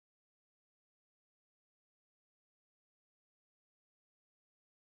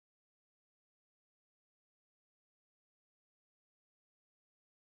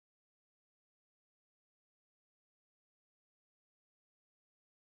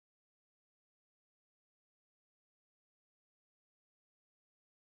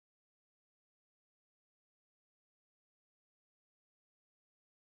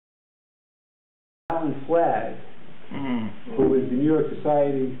ALLEN FLAGG, who is the New York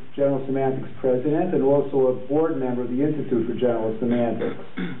Society General Semantics president and also a board member of the Institute for General Semantics.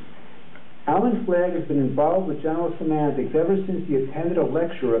 ALLEN FLAGG has been involved with general semantics ever since he attended a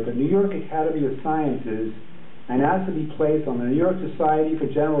lecture at the New York Academy of Sciences and asked to be placed on the New York Society for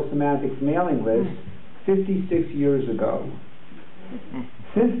General Semantics mailing list 56 years ago.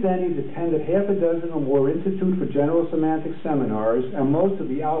 Since then, he's attended half a dozen or more Institute for General Semantics seminars and most of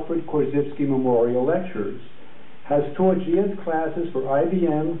the Alfred Korzybski Memorial Lectures, has taught GS classes for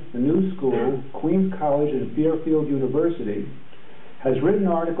IBM, the New School, Queens College, and Fairfield University, has written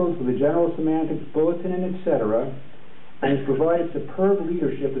articles for the General Semantics Bulletin, and etc., and has provided superb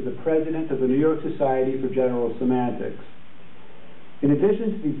leadership as the president of the New York Society for General Semantics. In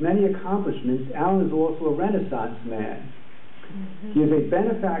addition to these many accomplishments, ALLEN is also a Renaissance man. He is a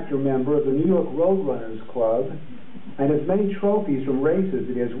benefactor member of the New York Roadrunners Club and has many trophies from races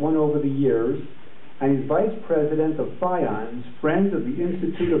that he has won over the years, and he's vice president of FIONS, Friends of the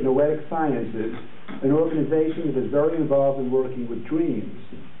Institute of Noetic Sciences, an organization that is very involved in working with dreams.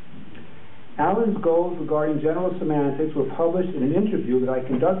 ALLEN's goals regarding general semantics were published in an interview that I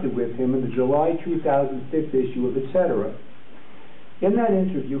conducted with him in the July 2006 issue of Etc. In that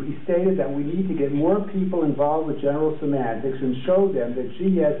interview, he stated that we need to get more people involved with general semantics and show them that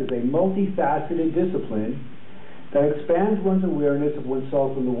GS is a multifaceted discipline that expands one's awareness of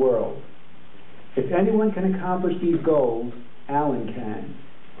oneself in the world. If anyone can accomplish these goals, ALLEN can.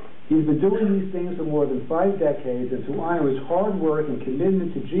 He's been doing these things for more than 5 decades, and to honor his hard work and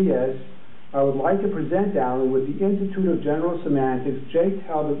commitment to GS, I would like to present ALLEN with the Institute of General Semantics J.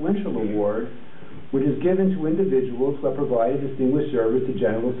 Talbot Winchell Award, which is given to individuals who have provided distinguished service to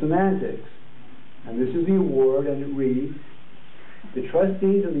general semantics. And this is the award, and it reads, "The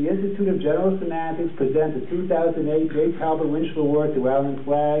trustees of the Institute of General Semantics present the 2008 J. Talbot Winchell Award to ALLEN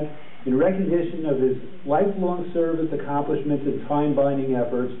FLAGG in recognition of his lifelong service, accomplishments, and time-binding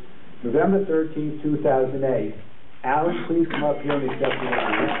efforts, November 13, 2008. ALLEN, please come up here and accept the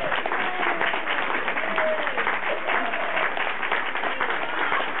award.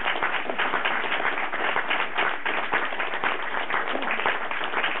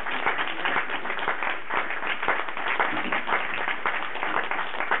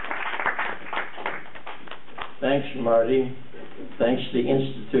 Thanks, Marty. Thanks to the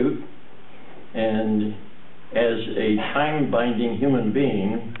Institute. And as a time-binding human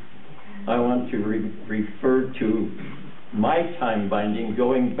being, I want to refer to my time-binding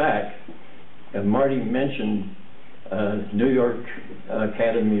going back. Marty mentioned New York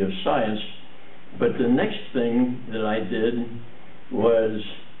Academy of Science, but the next thing that I did was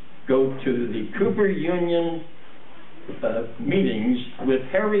go to the Cooper Union meetings with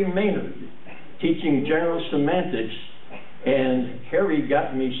Harry Maynard, teaching general semantics, and Harry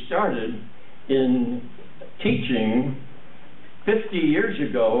got me started in teaching 50 years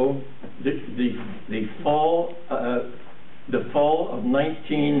ago, the fall of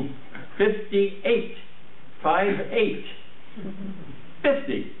 1958,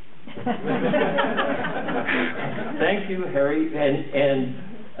 50. Thank you, Harry, and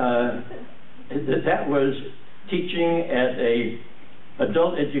that was teaching at a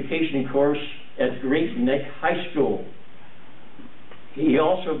adult education course at Great Neck High School. He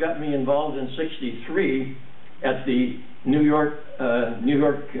also got me involved in '63 at the New York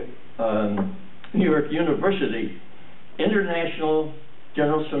University International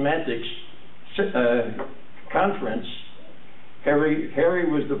General Semantics Conference. Harry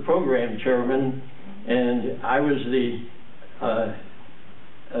was the program chairman, and I was the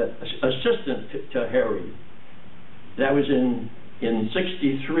assistant to Harry. That was in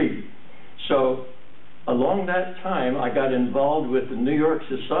 '63. So along that time, I got involved with the New York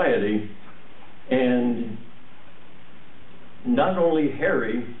Society, and not only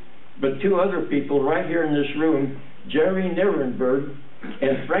Harry, but 2 other people right here in this room, Jerry Nirenberg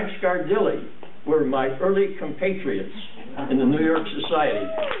and Frank Scardilli, were my early compatriots in the New York Society.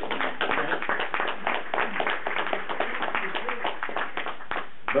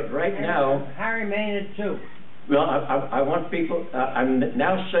 But right now, Harry Maynard too. Well, I want people, I'm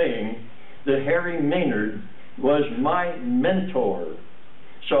now saying that Harry Maynard was my mentor.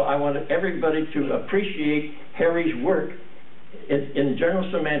 So I want everybody to appreciate Harry's work in general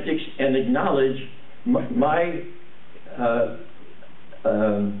semantics and acknowledge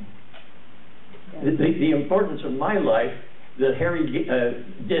the importance of my life that Harry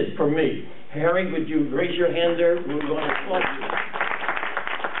did for me. Harry, would you raise your hand there? We're going to applaud you.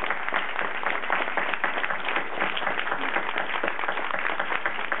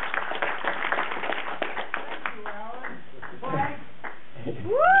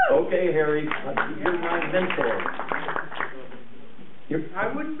 Okay, Harry.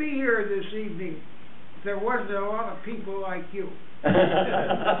 I wouldn't be here this evening if there wasn't a lot of people like you.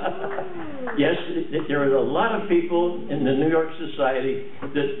 Yes, there are a lot of people in the New York Society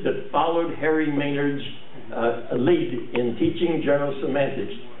that followed Harry Maynard's lead in teaching general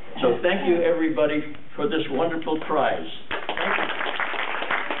semantics. So thank you, everybody, for this wonderful prize.